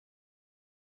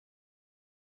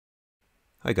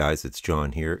Hi guys, it's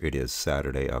John here. It is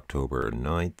Saturday, October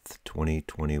 9th,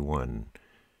 2021.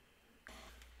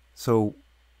 So,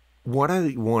 what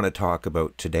I want to talk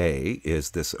about today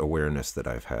is this awareness that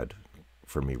I've had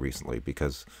for me recently,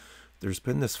 because there's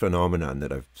been this phenomenon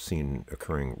that I've seen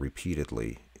occurring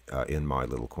repeatedly in my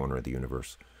little corner of the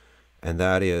universe. And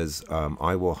that is,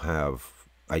 I will have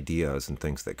ideas and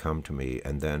things that come to me,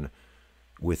 and then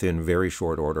within very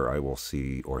short order, I will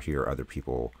see or hear other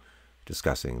people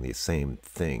discussing the same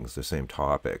things, the same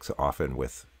topics, often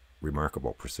with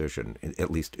remarkable precision, at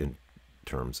least in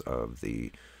terms of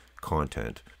the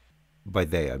content. By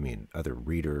they, I mean other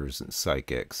readers and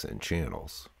psychics and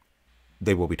channels.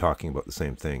 They will be talking about the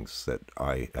same things that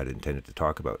I had intended to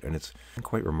talk about, and it's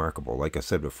quite remarkable. Like I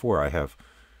said before, I have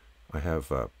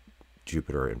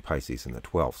Jupiter in Pisces in the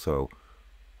 12th, so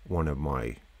one of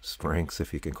my strengths,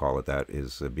 if you can call it that,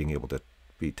 is being able to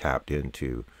be tapped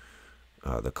into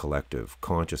the collective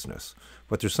consciousness.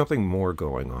 But there's something more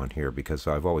going on here, because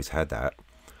I've always had that.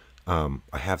 I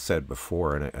have said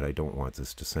before, and I don't want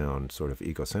this to sound sort of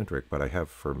egocentric, but I have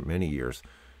for many years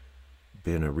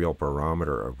been a real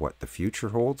barometer of what the future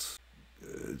holds.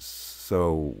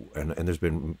 And there's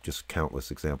been just countless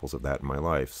examples of that in my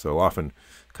life. So often,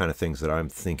 kind of things that I'm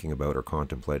thinking about or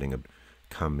contemplating have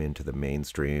come into the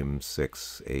mainstream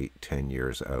 6, 8, 10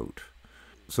 years out.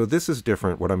 So this is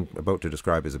different. What I'm about to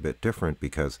describe is a bit different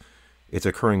because it's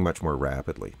occurring much more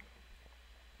rapidly.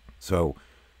 So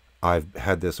I've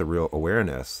had this a real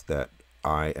awareness that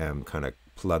I am kind of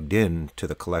plugged in to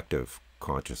the collective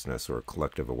consciousness or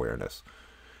collective awareness.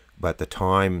 But the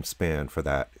time span for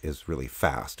that is really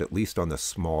fast, at least on the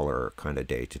smaller kind of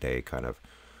day-to-day kind of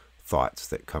thoughts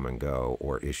that come and go,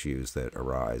 or issues that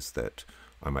arise that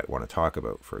I might want to talk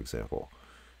about, for example.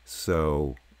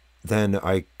 So then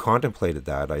I contemplated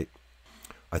that. I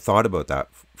thought about that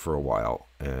for a while,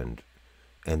 and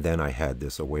then I had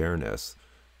this awareness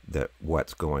that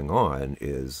what's going on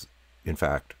is, in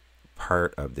fact,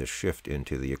 part of this shift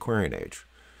into the Aquarian Age.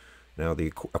 Now,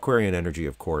 the Aquarian energy,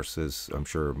 of course, is, I'm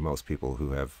sure most people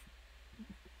who have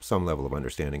some level of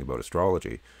understanding about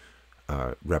astrology,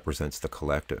 represents the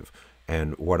collective.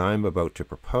 And what I'm about to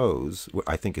propose,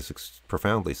 I think, is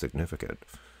profoundly significant.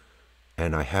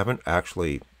 And I haven't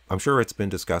actually, I'm sure it's been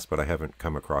discussed, but I haven't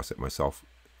come across it myself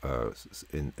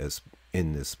in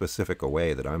this specific a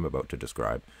way that I'm about to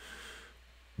describe.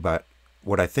 But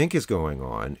what I think is going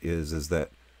on is that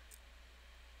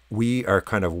we are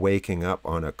kind of waking up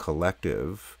on a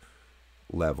collective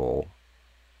level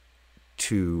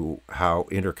to how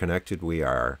interconnected we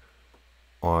are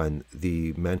on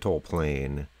the mental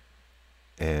plane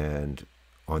and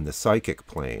on the psychic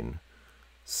plane,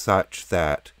 such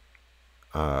that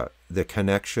the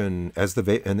connection, as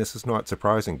the and this is not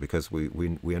surprising, because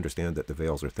we understand that the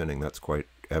veils are thinning. That's quite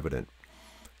evident.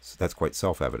 That's quite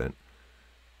self-evident.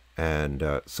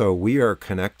 And so we are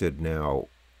connected now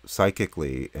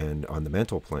psychically and on the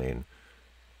mental plane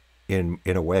in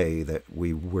a way that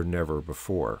we were never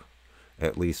before,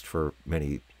 at least for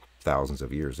many thousands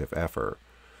of years, if ever.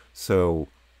 So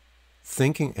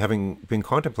having been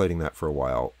contemplating that for a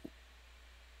while,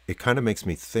 it kind of makes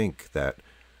me think that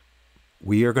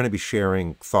we are going to be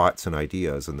sharing thoughts and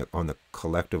ideas on the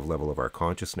collective level of our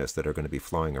consciousness that are going to be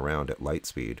flying around at light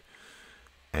speed,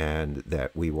 and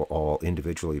that we will all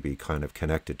individually be kind of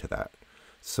connected to that,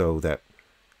 so that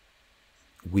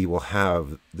we will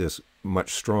have this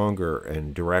much stronger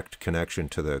and direct connection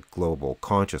to the global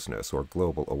consciousness or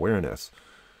global awareness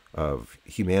of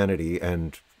humanity,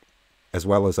 and as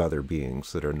well as other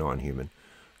beings that are non-human,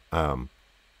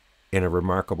 in a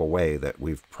remarkable way that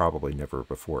we've probably never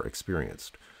before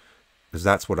experienced. Because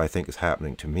that's what I think is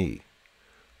happening to me.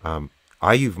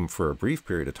 I even, for a brief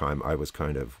period of time, I was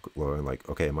kind of going like,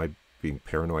 okay, am I being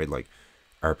paranoid? Like,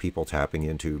 are people tapping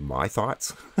into my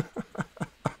thoughts?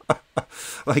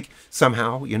 Like,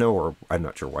 somehow, or I'm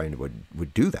not sure why anyone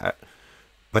would do that.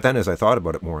 But then as I thought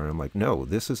about it more, I'm like, no,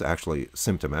 this is actually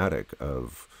symptomatic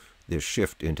of this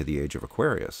shift into the age of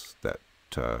Aquarius that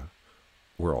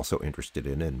we're also interested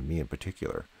in, and me in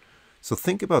particular. So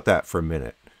think about that for a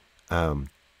minute.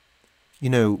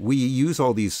 We use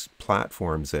all these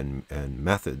platforms and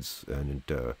methods and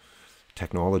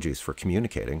technologies for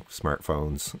communicating,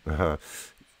 smartphones,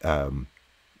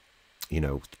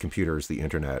 computers, the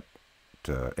internet,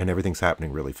 and everything's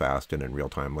happening really fast and in real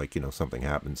time. Like, something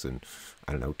happens in,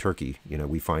 I don't know, Turkey,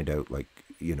 we find out like,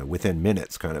 within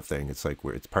minutes kind of thing. It's like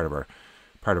it's part of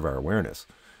our awareness.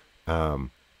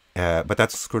 But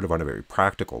that's sort of on a very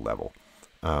practical level.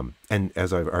 And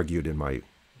as I've argued in my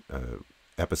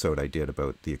episode I did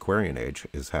about the Aquarian Age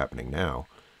is happening now,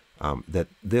 that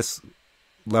this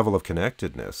level of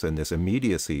connectedness and this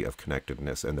immediacy of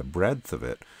connectedness and the breadth of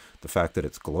it, the fact that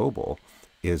it's global,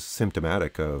 is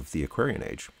symptomatic of the Aquarian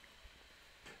Age.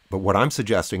 But what I'm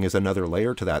suggesting is another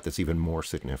layer to that that's even more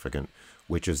significant,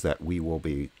 which is that we will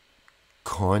be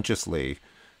consciously,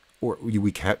 or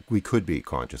we could be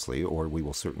consciously, or we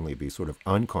will certainly be sort of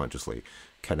unconsciously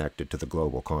connected to the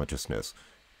global consciousness,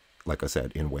 like I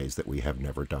said, in ways that we have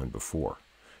never done before.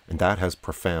 And that has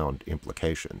profound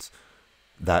implications.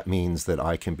 That means that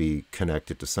I can be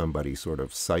connected to somebody sort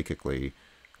of psychically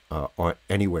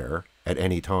anywhere at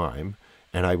any time.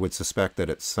 And I would suspect that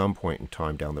at some point in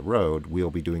time down the road,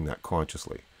 we'll be doing that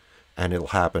consciously. And it'll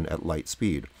happen at light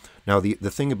speed. Now, the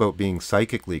thing about being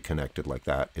psychically connected like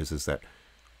that is that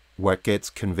what gets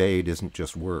conveyed isn't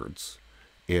just words.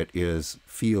 It is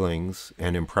feelings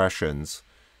and impressions.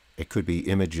 It could be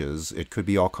images. It could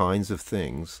be all kinds of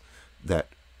things that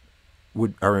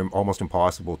are almost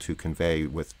impossible to convey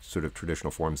with sort of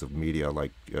traditional forms of media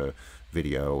like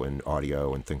video and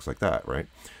audio and things like that, right?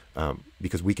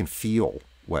 Because we can feel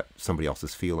what somebody else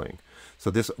is feeling.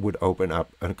 So this would open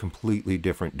up a completely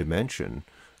different dimension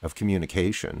of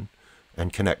communication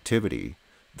and connectivity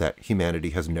that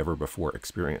humanity has never before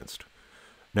experienced.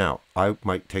 Now, I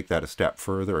might take that a step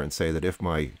further and say that if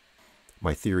my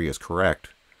theory is correct,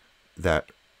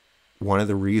 that one of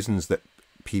the reasons that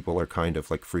people are kind of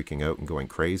like freaking out and going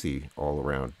crazy all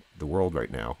around the world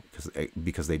right now,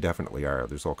 because they definitely are.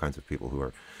 There's all kinds of people who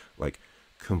are like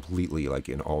completely like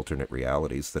in alternate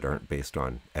realities that aren't based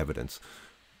on evidence.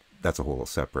 That's a whole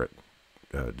separate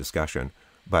discussion.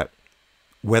 But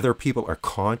whether people are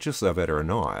conscious of it or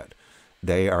not,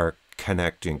 they are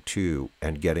connecting to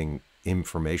and getting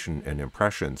information and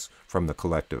impressions from the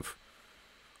collective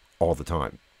all the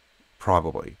time,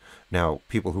 probably. Now,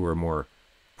 people who are more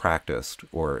practiced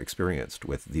or experienced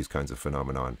with these kinds of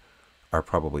phenomenon are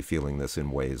probably feeling this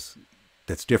in ways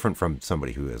that's different from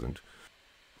somebody who isn't.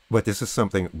 But this is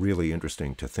something really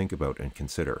interesting to think about and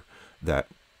consider, that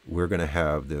we're going to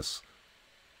have this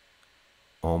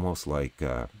almost like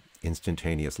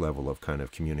instantaneous level of kind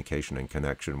of communication and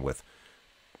connection with,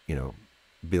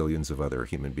 billions of other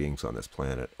human beings on this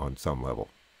planet on some level.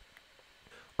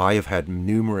 I have had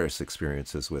numerous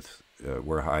experiences with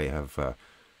where I have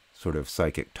sort of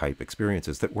psychic type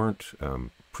experiences that weren't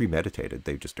premeditated.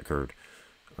 They just occurred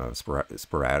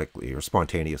sporadically or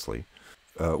spontaneously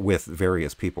with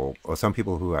various people. Some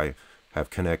people who I have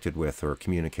connected with or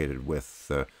communicated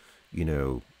with,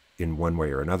 in one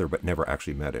way or another, but never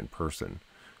actually met in person.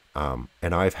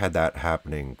 And I've had that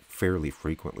happening fairly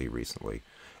frequently recently,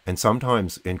 and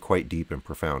sometimes in quite deep and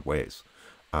profound ways,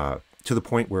 to the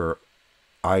point where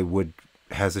I would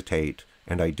hesitate,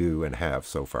 and I do and have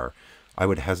so far, I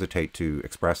would hesitate to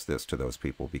express this to those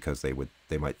people because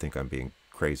they might think I'm being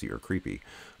crazy or creepy.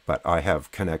 But I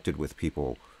have connected with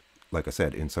people, like I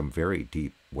said, in some very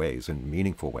deep ways and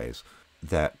meaningful ways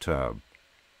that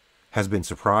has been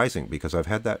surprising, because I've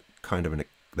had that kind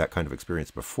of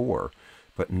experience before,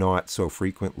 but not so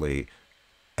frequently,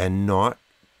 and not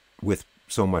with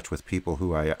so much with people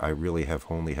who I really have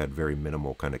only had very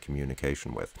minimal kind of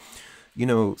communication with.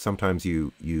 Sometimes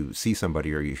you see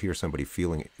somebody or you hear somebody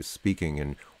speaking,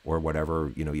 and or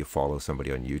whatever, you follow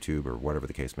somebody on YouTube or whatever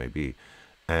the case may be,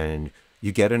 and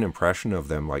you get an impression of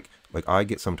them, like I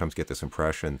sometimes get this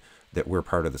impression that we're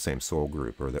part of the same soul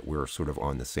group, or that we're sort of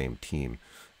on the same team,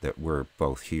 that we're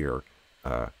both here,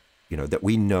 that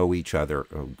we know each other.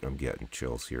 Oh, I'm getting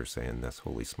chills here saying this.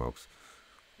 Holy smokes.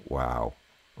 Wow.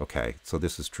 Okay, so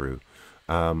this is true.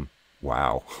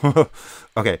 Wow.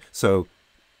 Okay, so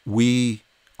we,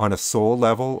 on a soul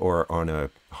level or on a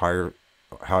higher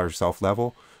self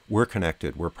level, we're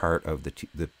connected. We're part of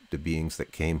the beings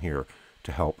that came here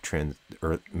to help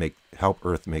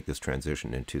Earth make this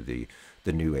transition into the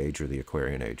new age, or the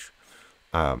Aquarian Age.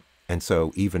 And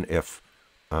so even if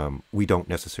we don't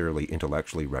necessarily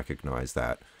intellectually recognize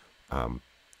that,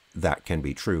 that can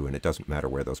be true, and it doesn't matter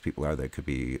where those people are. They could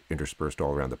be interspersed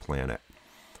all around the planet.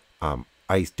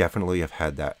 I definitely have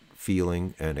had that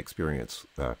feeling and experience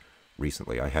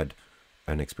recently. I had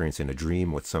an experience in a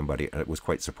dream with somebody, and it was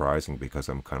quite surprising, because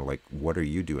I'm kind of like, what are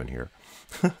you doing here?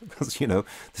 Because,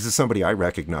 this is somebody I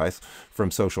recognize from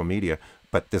social media,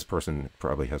 but this person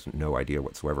probably has no idea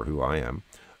whatsoever who I am.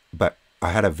 But I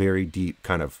had a very deep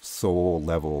kind of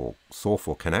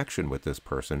soulful connection with this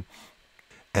person,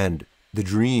 and the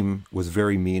dream was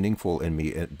very meaningful in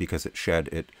me because it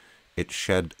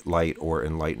shed light or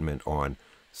enlightenment on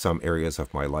some areas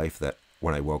of my life that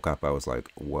when I woke up, I was like,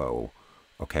 whoa,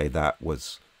 okay, that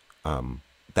was,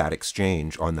 that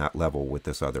exchange on that level with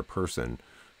this other person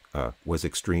was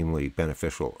extremely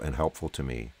beneficial and helpful to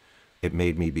me. It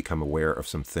made me become aware of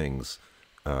some things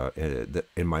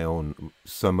in my own,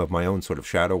 some of my own sort of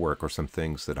shadow work, or some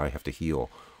things that I have to heal,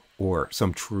 or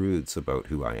some truths about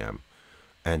who I am.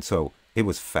 And so it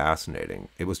was fascinating.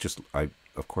 It was just,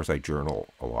 of course I journal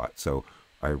a lot, so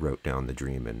I wrote down the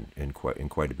dream in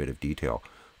quite a bit of detail.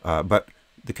 But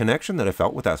the connection that I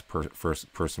felt with that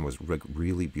first person was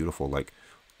really beautiful,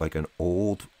 like an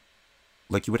old,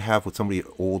 like you would have with somebody, an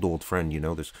old friend.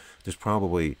 There's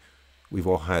probably, we've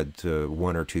all had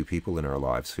one or two people in our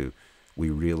lives who we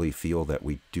really feel that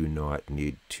we do not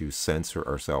need to censor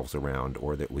ourselves around,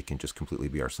 or that we can just completely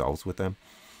be ourselves with them,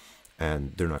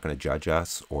 and they're not going to judge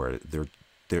us, or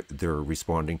they're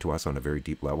responding to us on a very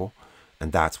deep level.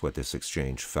 And that's what this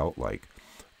exchange felt like.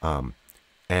 So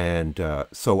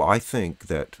I think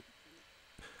that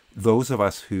those of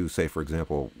us who say, for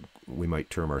example, we might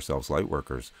term ourselves light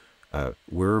workers,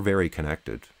 we're very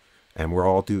connected, and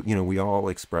we all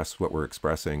express what we're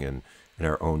expressing in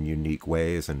our own unique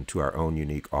ways and to our own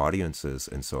unique audiences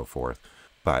and so forth.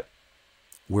 But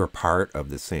we're part of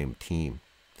the same team.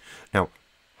 Now,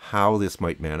 how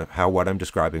what I'm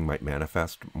describing might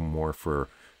manifest more for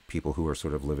people who are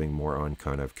sort of living more on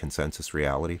kind of consensus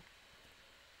reality,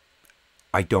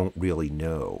 I don't really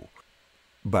know.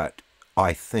 But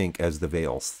I think as the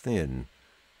veils thin,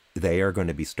 they are going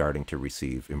to be starting to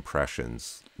receive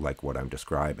impressions like what I'm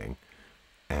describing.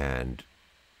 And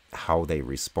how they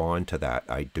respond to that,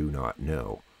 I do not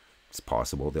know. It's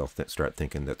possible they'll start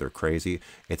thinking that they're crazy.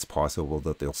 It's possible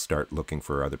that they'll start looking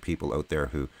for other people out there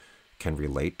who can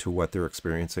relate to what they're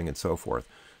experiencing and so forth.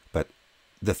 But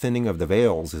the thinning of the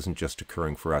veils isn't just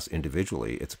occurring for us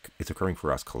individually, it's occurring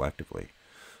for us collectively.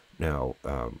 Now,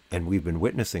 and we've been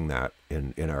witnessing that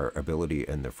in our ability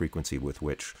and the frequency with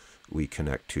which we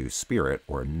connect to spirit,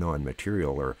 or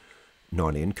non-material or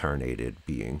non-incarnated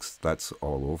beings. That's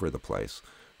all over the place.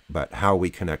 But how we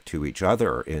connect to each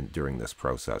other during this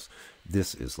process,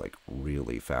 this is like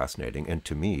really fascinating. And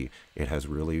to me, it has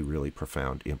really, really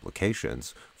profound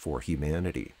implications for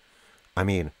humanity. I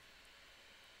mean,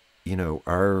 we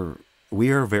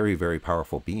are very, very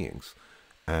powerful beings,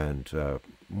 and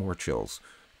more chills.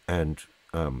 And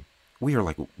we are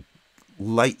like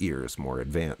light years more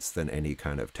advanced than any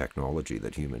kind of technology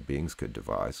that human beings could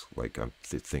devise. Like I'm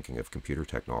thinking of computer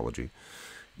technology,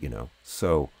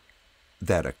 so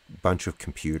that a bunch of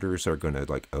computers are going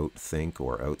to like outthink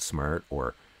or outsmart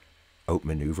or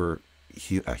outmaneuver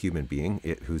a human being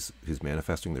who's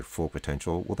manifesting their full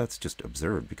potential. Well, that's just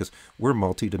absurd, because we're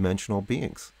multidimensional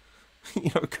beings.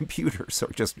 Computers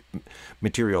are just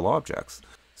material objects.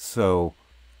 So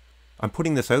I'm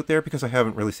putting this out there because I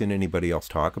haven't really seen anybody else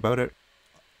talk about it.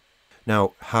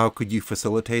 Now, how could you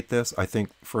facilitate this? I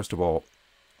think, first of all,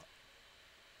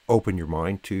 open your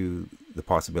mind to the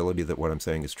possibility that what I'm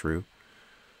saying is true.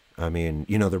 I mean,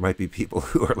 there might be people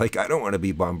who are like, I don't want to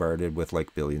be bombarded with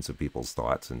like billions of people's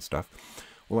thoughts and stuff.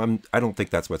 Well, I don't think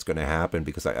that's what's going to happen,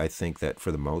 because I think that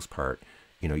for the most part,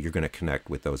 you're going to connect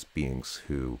with those beings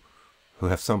who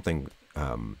have something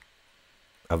of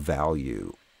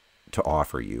value to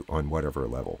offer you on whatever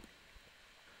level.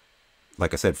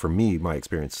 Like I said, for me, my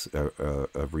experience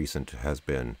of recent has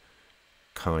been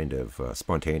kind of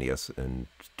spontaneous and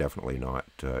definitely not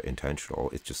intentional.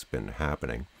 It's just been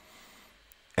happening.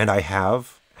 And I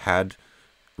have had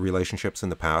relationships in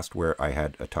the past where I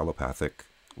had a telepathic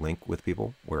link with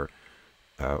people, where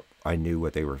I knew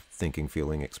what they were thinking,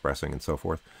 feeling, expressing, and so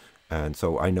forth. And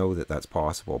so I know that that's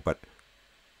possible, but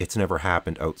it's never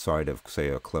happened outside of, say,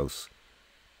 a close,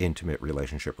 intimate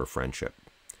relationship or friendship.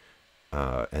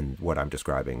 And what I'm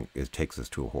describing takes us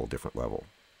to a whole different level.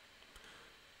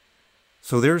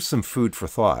 So there's some food for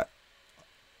thought.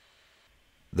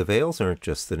 The veils aren't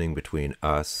just thinning between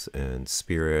us and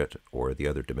spirit or the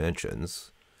other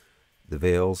dimensions. The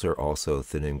veils are also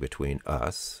thinning between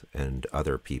us and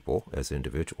other people as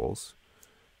individuals,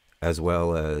 as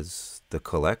well as the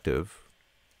collective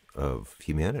of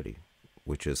humanity,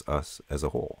 which is us as a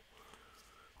whole.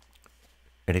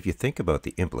 And if you think about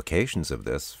the implications of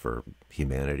this for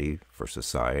humanity, for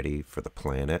society, for the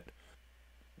planet,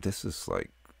 this is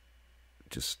like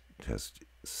just has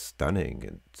stunning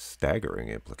and staggering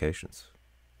implications.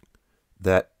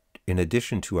 That in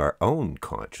addition to our own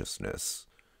consciousness,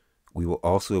 we will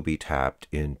also be tapped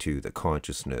into the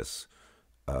consciousness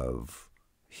of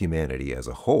humanity as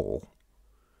a whole,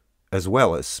 as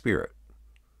well as spirit.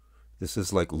 This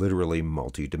is like literally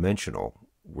multi-dimensional.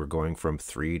 We're going from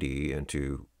 3D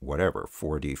into whatever,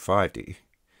 4D, 5D.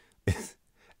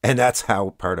 And that's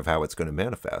part of how it's going to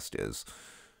manifest, is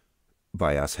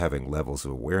by us having levels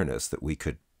of awareness that we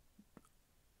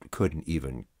couldn't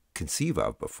even conceive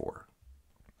of before.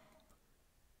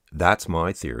 That's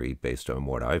my theory based on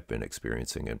what I've been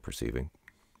experiencing and perceiving.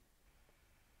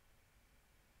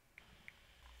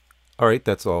 All right,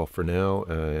 that's all for now.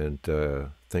 And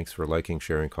thanks for liking,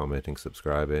 sharing, commenting,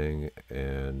 subscribing.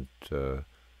 And I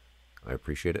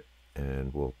appreciate it.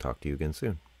 And we'll talk to you again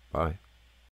soon. Bye.